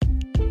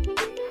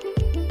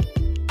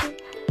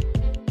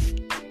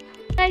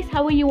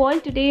how are you all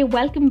today?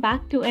 Welcome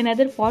back to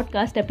another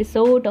podcast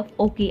episode of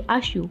OK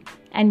Ashu,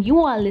 and you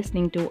are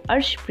listening to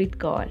Arshpreet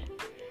Kaur.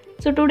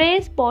 So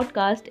today's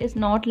podcast is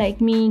not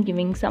like me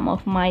giving some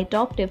of my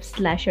top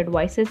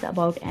tips/advices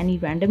about any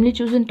randomly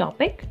chosen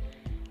topic.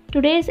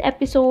 Today's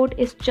episode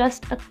is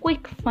just a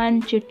quick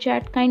fun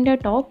chit-chat kinda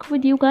talk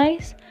with you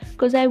guys,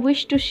 because I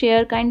wish to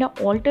share kinda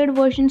altered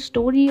version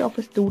story of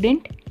a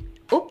student.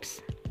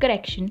 Oops,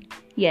 correction.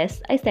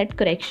 Yes, I said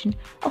correction.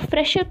 A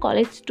fresher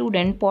college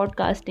student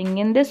podcasting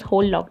in this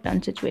whole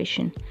lockdown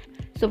situation.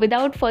 So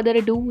without further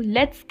ado,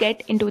 let's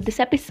get into this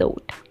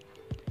episode.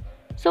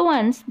 So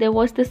once there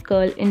was this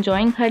girl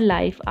enjoying her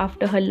life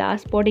after her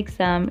last board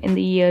exam in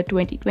the year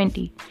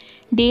 2020.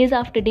 Days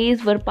after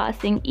days were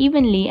passing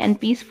evenly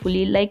and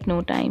peacefully like no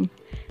time.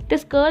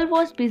 This girl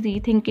was busy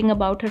thinking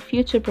about her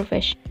future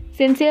profession,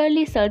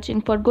 sincerely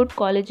searching for good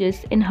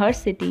colleges in her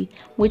city,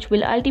 which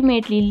will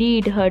ultimately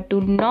lead her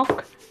to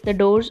knock the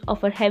doors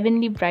of her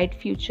heavenly bright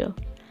future.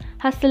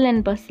 Hustle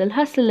and bustle,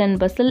 hustle and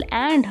bustle,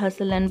 and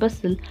hustle and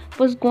bustle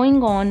was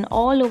going on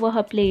all over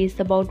her place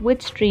about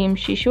which stream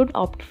she should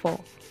opt for.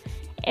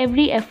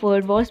 Every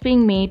effort was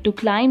being made to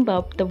climb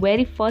up the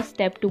very first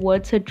step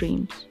towards her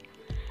dreams.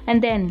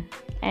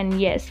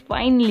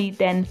 Finally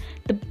then,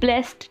 the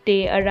blessed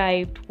day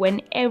arrived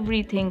when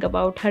everything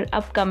about her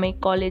upcoming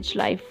college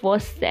life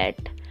was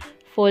set,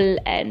 full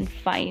and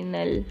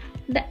final.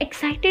 The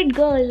excited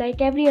girl,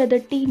 like every other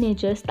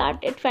teenager,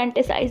 started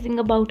fantasizing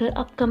about her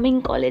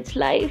upcoming college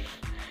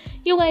life.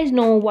 You guys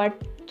know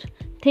what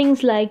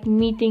things like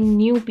meeting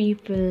new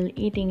people,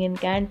 eating in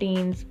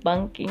canteens,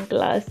 bunking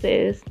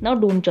classes. Now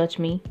don't judge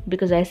me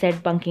because I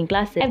said bunking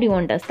classes.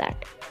 Everyone does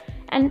that.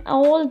 And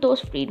all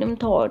those freedom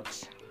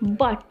thoughts.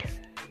 But,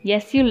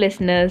 yes you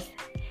listeners,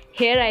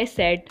 here I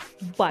said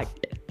but.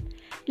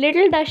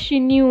 Little does she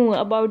knew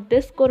about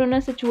this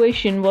corona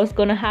situation was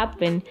gonna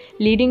happen,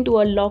 leading to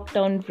a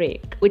lockdown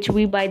break, which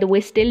we by the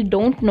way still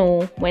don't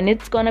know when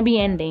it's gonna be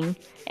ending.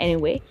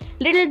 Anyway,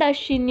 little does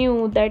she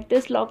knew that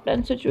this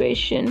lockdown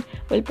situation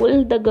will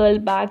pull the girl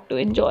back to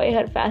enjoy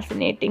her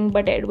fascinating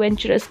but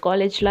adventurous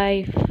college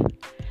life.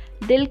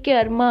 दिल के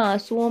अरमा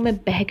आंसुओं में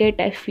बह गए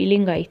type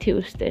feeling आई थी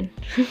उस दिन.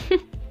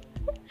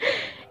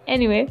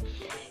 Anyway,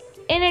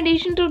 in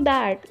addition to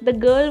that, the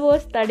girl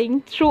was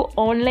studying through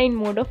online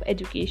mode of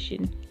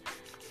education.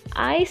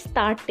 I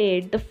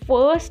started the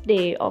first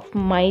day of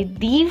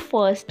the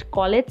first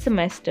college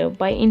semester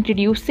by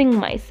introducing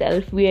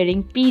myself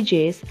wearing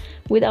PJs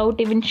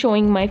without even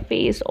showing my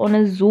face on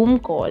a Zoom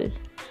call,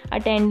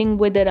 attending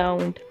with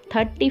around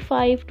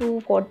 35 to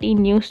 40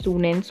 new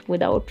students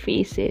without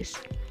faces.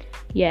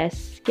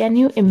 Yes, can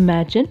you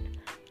imagine?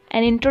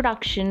 An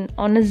introduction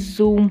on a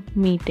Zoom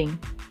meeting.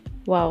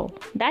 Wow,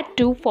 that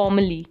too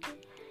formally.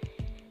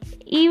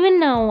 Even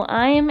now,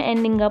 I am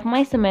ending up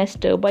my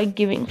semester by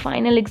giving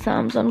final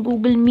exams on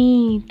Google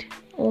Meet.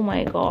 Oh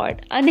my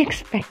god,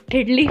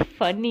 unexpectedly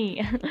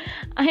funny.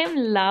 I am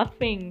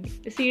laughing,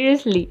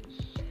 seriously.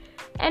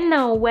 And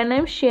now, when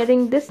I'm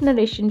sharing this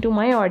narration to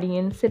my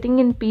audience, sitting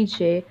in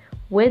PJ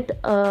with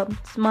a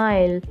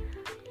smile,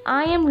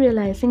 I am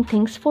realizing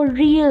things for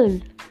real.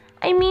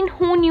 I mean,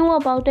 who knew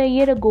about a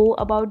year ago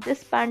about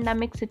this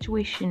pandemic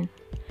situation?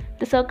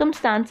 The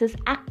circumstances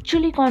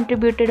actually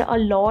contributed a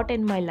lot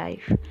in my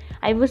life.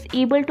 I was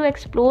able to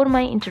explore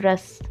my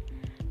interests,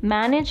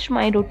 manage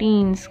my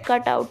routines,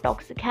 cut out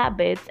toxic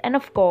habits, and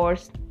of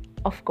course,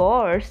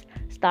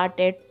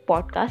 started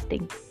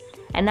podcasting.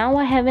 And now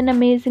I have an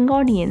amazing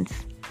audience.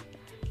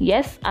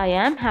 Yes, I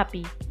am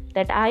happy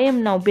that I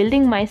am now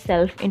building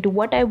myself into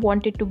what I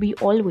wanted to be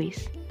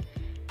always.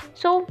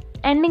 So,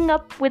 ending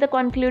up with a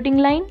concluding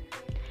line,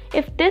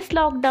 if this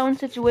lockdown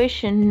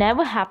situation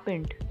never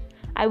happened,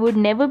 I would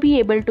never be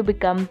able to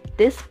become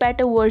this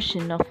better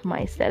version of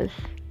myself.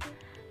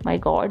 My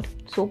god,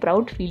 so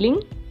proud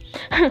feeling.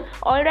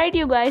 Alright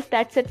you guys,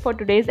 that's it for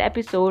today's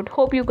episode.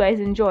 Hope you guys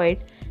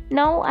enjoyed.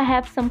 Now I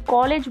have some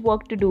college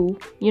work to do,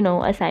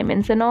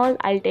 assignments and all.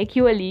 I'll take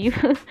you a leave.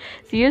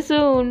 See you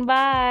soon.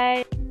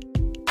 Bye.